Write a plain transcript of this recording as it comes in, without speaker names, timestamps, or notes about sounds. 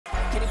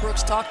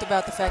Brooks talked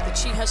about the fact that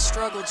she has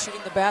struggled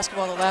shooting the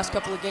basketball the last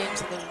couple of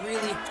games, and they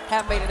really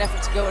have made an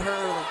effort to go at her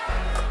early.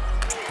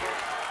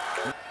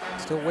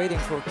 Still waiting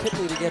for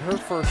Kitley to get her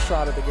first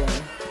shot of the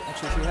game.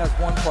 Actually, she has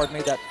one part,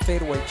 made that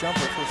fadeaway jumper,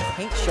 first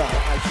paint shot,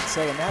 I should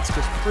say, and that's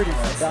just pretty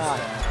to die.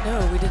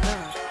 No, we did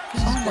not.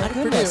 Oh my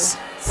goodness.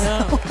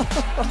 No.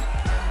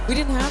 We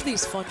didn't have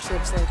these fun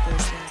trips like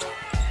this.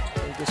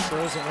 They just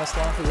frozen West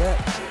Lafayette.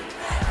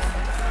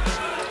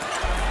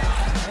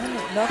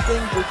 10-0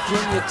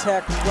 Virginia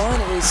Tech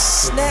run is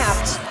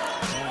snapped.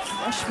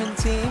 Freshman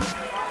team.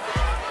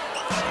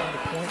 On the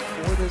point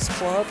for this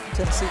club.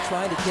 Tennessee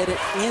trying to get it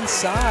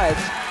inside.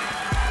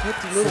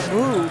 Nifty little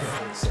move.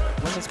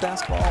 Women's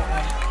basketball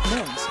and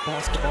men's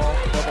basketball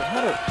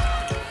doubleheader.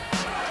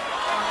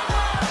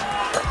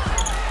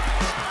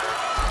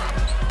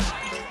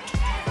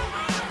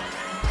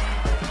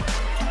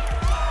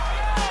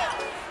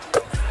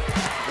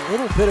 A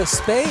little bit of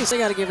space. They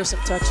got to give her some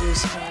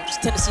touches.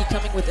 Tennessee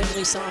coming with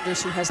Emily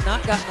Saunders, who has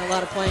not gotten a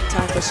lot of playing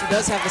time, but she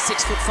does have a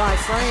 6'5"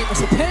 frame.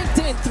 As a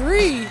banked-in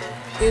three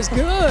is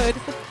good.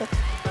 In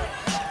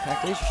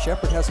fact, Asia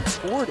Shepard hasn't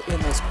scored in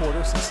this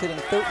quarter since hitting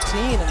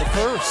 13 in the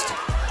first.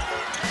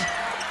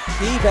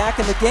 He back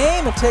in the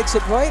game and takes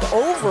it right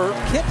over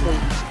Kitley.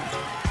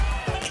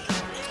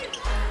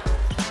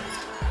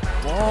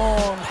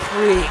 Long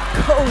three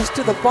goes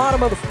to the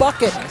bottom of the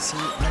bucket.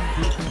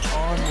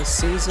 On the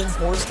season,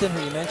 Horston,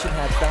 who you mentioned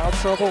had foul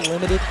trouble,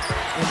 limited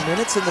in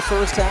minutes in the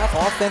first half.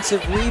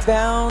 Offensive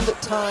rebound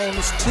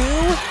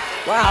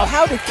 _2. Wow,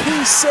 how did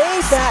Key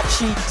save that?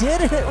 She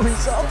did, and it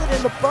resulted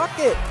in the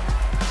bucket.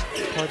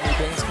 Courtney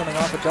Baines coming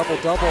off a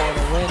double-double in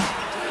a win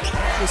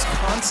at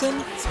Wisconsin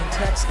in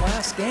Tech's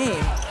last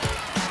game.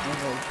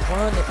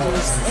 And the run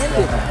is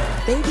ended.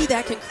 Maybe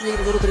that can create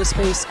a little bit of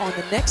space on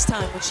the next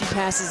time when she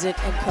passes it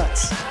and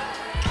cuts.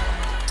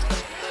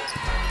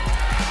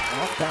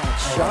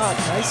 Off-balance shot,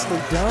 nicely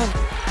done.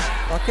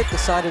 Bucket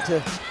decided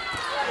to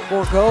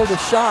forego the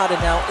shot,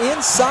 and now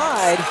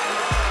inside.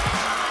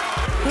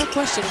 No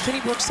question, Kenny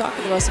Brooks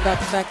talking to us about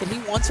the fact that he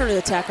wants her to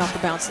attack off the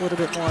bounce a little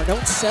bit more.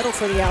 Don't settle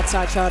for the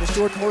outside shot as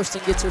Jordan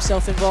Horston gets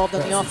herself involved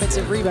on the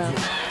offensive rebound.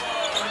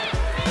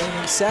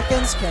 Remaining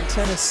seconds, can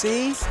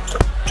Tennessee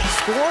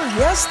score?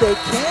 Yes, they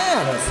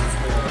can.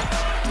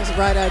 That was the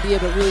right idea,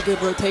 but really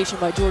good rotation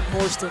by Jordan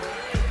Horston.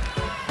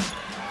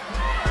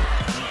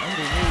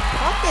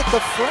 Pocket the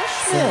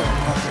freshman.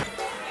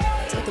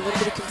 It's like a little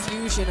bit of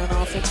confusion on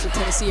offense for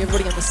Tennessee.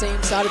 Everybody on the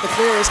same side of the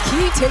floor as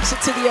Key takes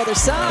it to the other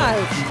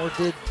side. Or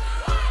did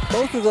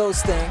both of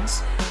those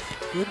things.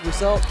 Good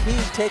result. Key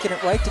taking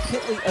it right to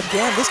Kitley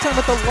again, this time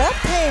with the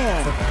left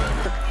hand.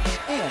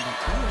 And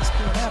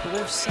ESPN app, a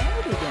little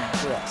Saturday game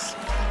for us.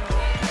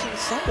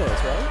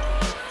 Sundays, right?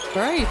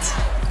 Right.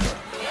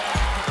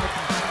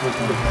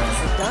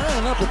 We're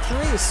dialing up a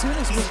three as soon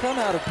as we come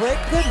out of break.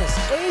 Goodness,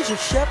 Asia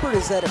Shepard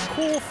is at a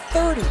cool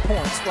 30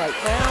 points right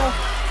now,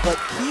 but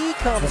Key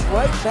comes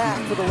right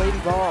back for the Lady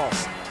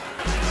Vols.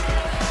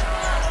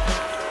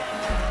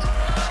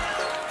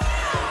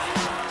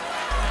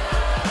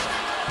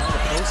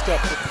 Post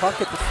up for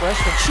Puckett, the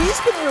freshman.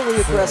 She's been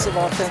really aggressive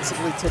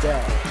offensively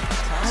today.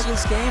 Tie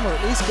this game, or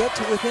at least get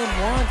to within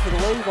one for the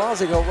Lady Vols.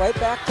 They go right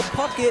back to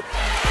Puckett.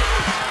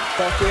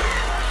 Puckett.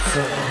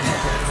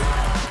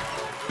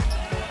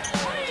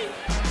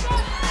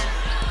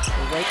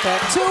 Right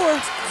back to her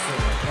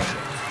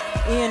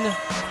in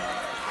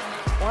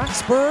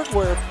Blacksburg,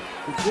 where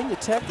Virginia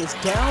Tech is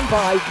down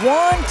by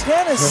one.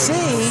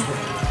 Tennessee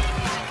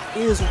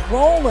is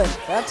rolling.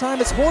 That time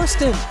it's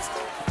Horston.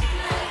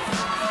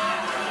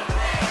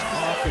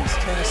 Off is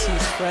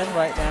Tennessee's friend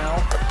right now.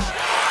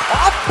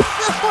 A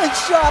balance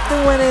shot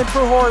that went in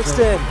for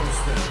Horston.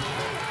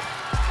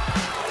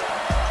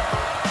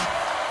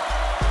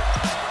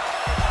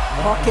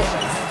 Bucket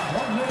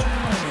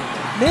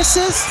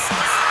misses.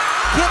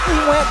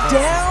 Kitley went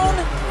down.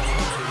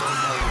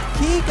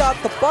 He got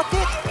the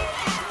bucket.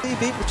 They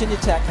beat Virginia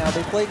Tech now.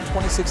 They played in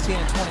 2016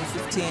 and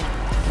 2015.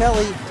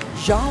 Kelly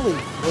Jolly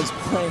was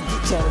playing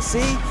for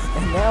Tennessee,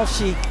 and now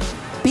she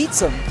beats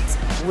them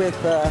with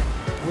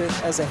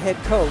as a head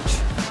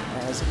coach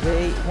as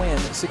they win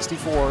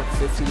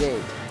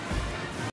 64-58.